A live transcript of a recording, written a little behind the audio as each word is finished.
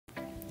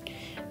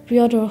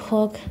প্ৰিয়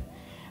দৰ্শক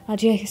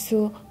আজি আহিছো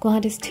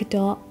গুৱাহাটী স্থিত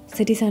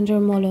সিটি সেন্টাৰ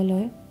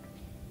মললৈ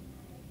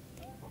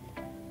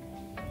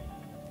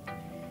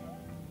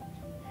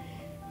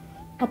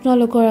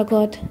আপোনালোকৰ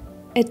আগত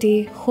এটি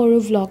সৰু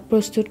ভ্লগ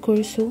প্ৰস্তুত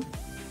কৰিছো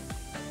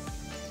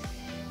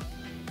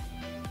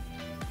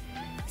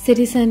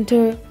সিটি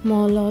সেন্টাৰ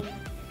মলত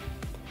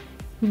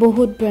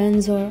বহুত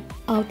ব্ৰেণ্ডৰ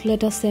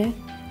আউটলেট আছে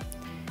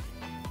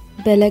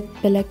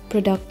বেলেগ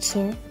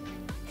প্ৰডাক্টছৰ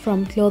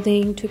from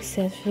clothing to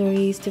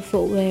accessories to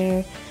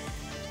footwear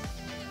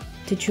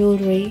to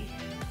jewelry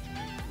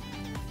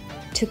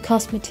to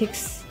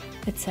cosmetics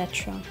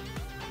etc.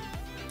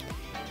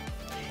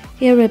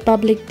 Here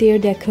Republic Day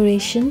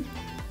decoration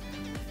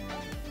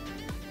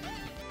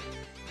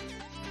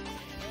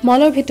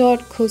Moller bhitor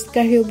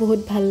khujkahiu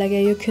bahut bhal lage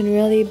you can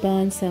really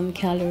burn some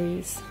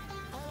calories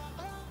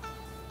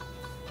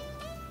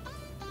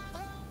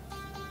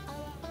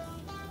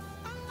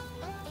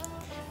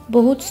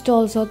বহুত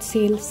স্টলছত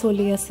সেল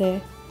চলি আছে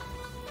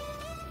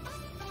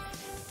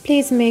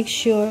Please make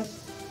sure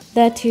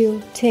that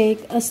you take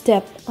a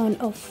step on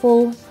a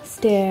full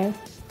stair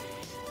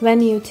when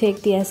you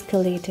take the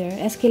escalator.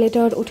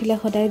 Escalator উঠিলে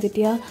সদায়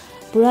যেতিয়া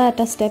পুৰা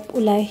এটা step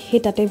উলাই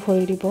হেটাতে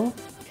ভৰি দিব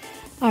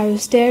আৰু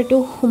stair টো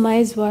সোমাই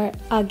যোৱাৰ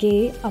আগে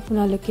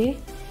আপোনালোকে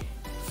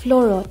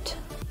ফ্লোৰত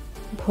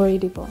ভৰি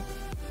দিব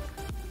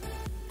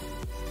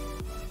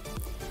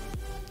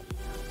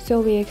So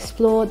we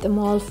explored the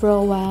mall for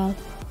a while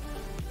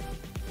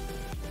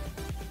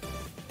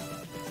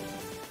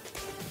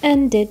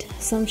and did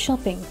some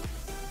shopping.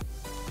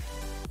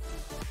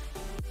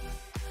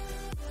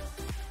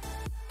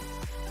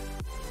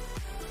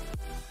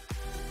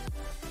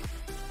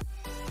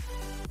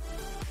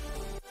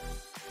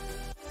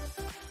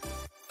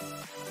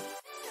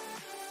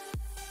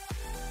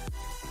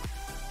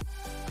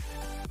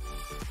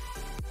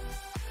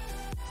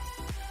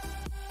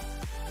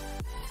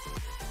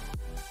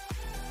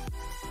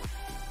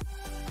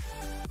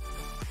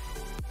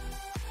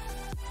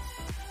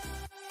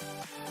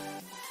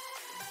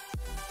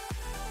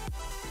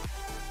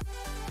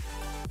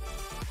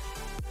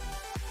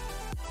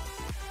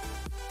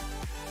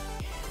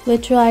 We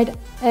tried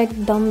egg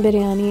dum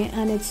biryani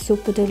and it's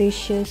super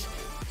delicious,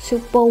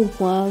 super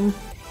warm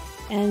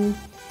and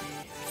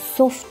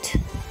soft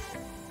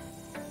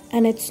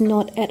and it's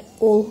not at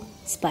all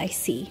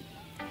spicy.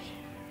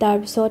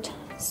 Tarbisot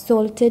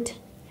salted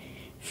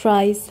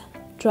fries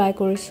try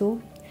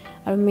korisu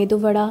aru medu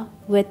vada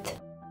with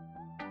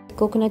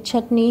coconut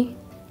chutney,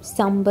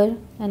 sambar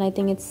and I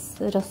think it's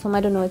rasam,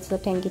 I don't know, it's a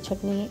tangy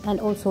chutney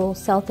and also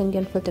South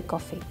Indian filter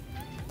coffee.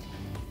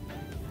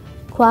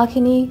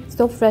 Khwakhini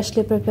so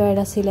freshly prepared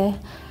asile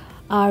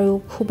aru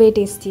khube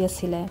tasty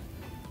asile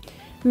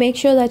Make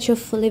sure that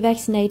you're fully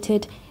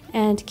vaccinated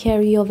and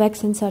carry your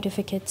vaccine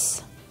certificates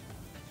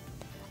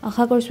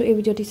Akha korsu ei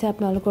video ti se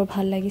apnalokor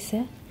bhal lagise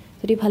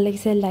jodi bhal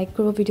lagise like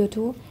koro video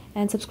tu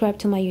and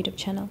subscribe to my YouTube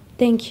channel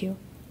Thank you